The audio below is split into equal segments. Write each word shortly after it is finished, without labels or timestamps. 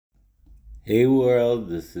Hey world,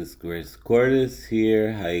 this is Chris Cordes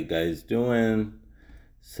here. How you guys doing?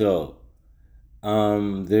 So,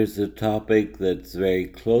 there's a topic that's very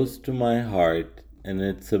close to my heart, and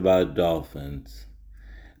it's about dolphins.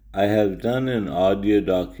 I have done an audio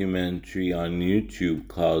documentary on YouTube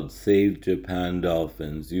called Save Japan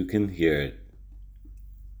Dolphins. You can hear it.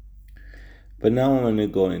 But now I want to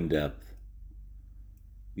go in depth.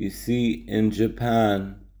 You see, in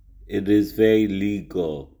Japan, it is very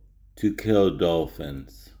legal to kill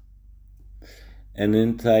dolphins. And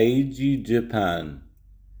in Taiji, Japan,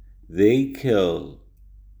 they kill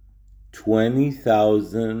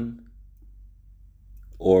 20,000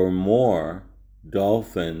 or more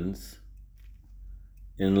dolphins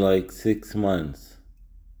in like 6 months.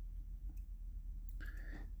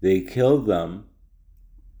 They kill them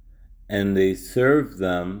and they serve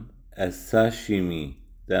them as sashimi.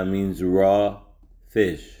 That means raw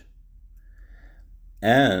fish.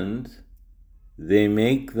 And they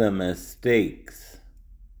make them as steaks.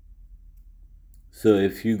 So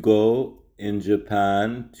if you go in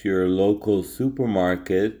Japan to your local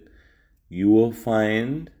supermarket, you will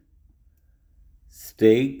find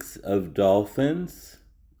steaks of dolphins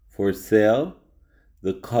for sale.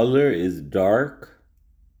 The color is dark,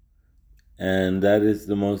 and that is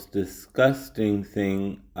the most disgusting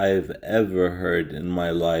thing I've ever heard in my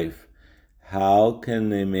life. How can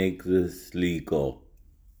they make this legal?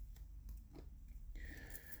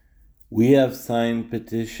 We have signed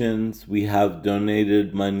petitions, we have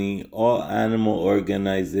donated money, all animal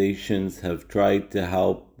organizations have tried to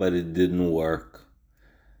help, but it didn't work.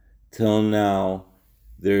 Till now,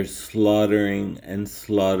 they're slaughtering and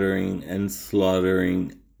slaughtering and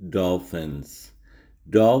slaughtering dolphins.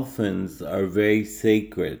 Dolphins are very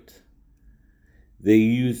sacred. They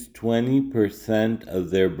use 20% of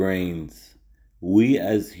their brains. We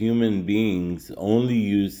as human beings only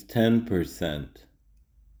use 10%.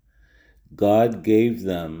 God gave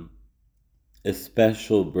them a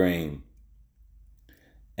special brain,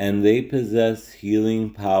 and they possess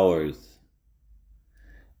healing powers.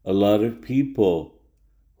 A lot of people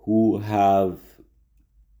who have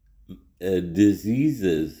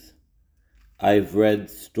diseases, I've read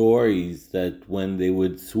stories that when they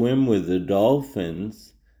would swim with the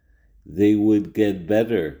dolphins, they would get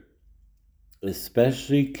better,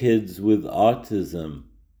 especially kids with autism.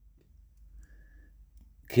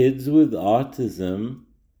 Kids with autism,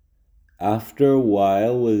 after a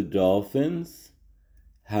while with dolphins,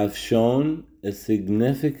 have shown a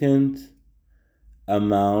significant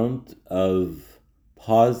amount of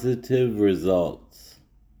positive results.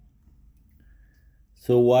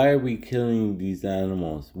 So why are we killing these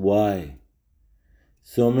animals? Why?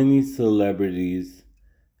 So many celebrities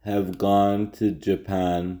have gone to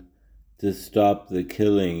Japan to stop the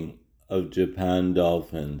killing of Japan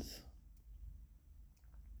dolphins.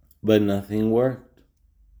 But nothing worked.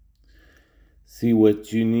 See,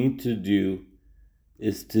 what you need to do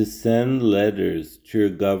is to send letters to your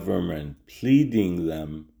government pleading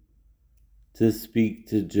them to speak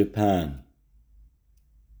to Japan,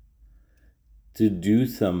 to do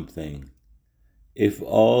something. If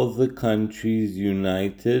all the countries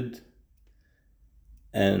united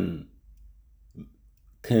and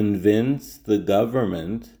convinced the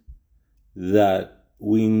government that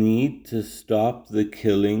we need to stop the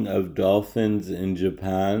killing of dolphins in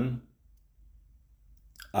Japan,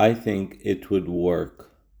 I think it would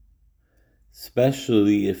work,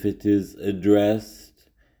 especially if it is addressed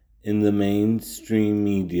in the mainstream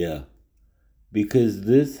media, because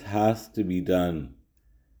this has to be done.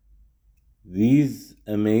 These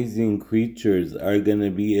amazing creatures are going to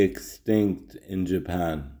be extinct in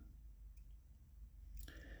Japan.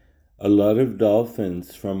 A lot of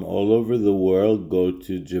dolphins from all over the world go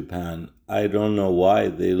to Japan. I don't know why.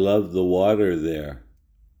 They love the water there.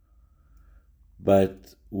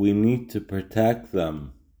 But we need to protect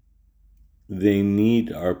them. They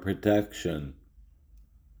need our protection.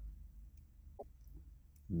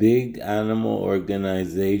 Big animal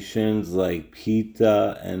organizations like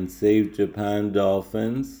PETA and Save Japan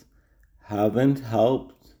Dolphins haven't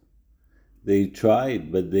helped. They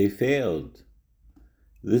tried, but they failed.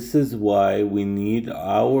 This is why we need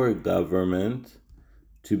our government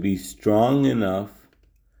to be strong enough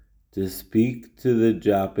to speak to the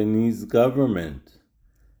Japanese government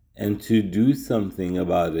and to do something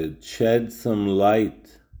about it, shed some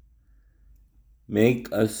light, make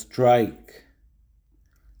a strike.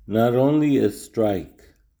 Not only a strike,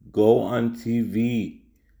 go on TV,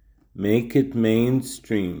 make it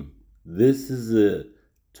mainstream. This is a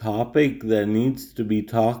topic that needs to be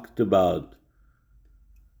talked about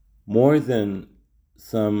more than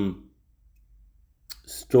some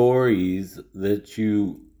stories that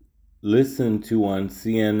you listen to on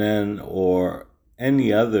CNN or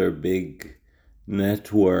any other big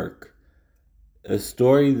network, a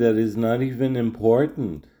story that is not even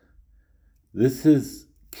important. This is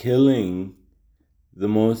killing the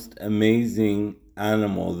most amazing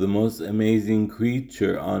animal, the most amazing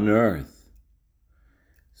creature on earth.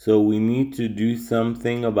 So we need to do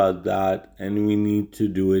something about that, and we need to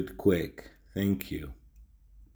do it quick. Thank you.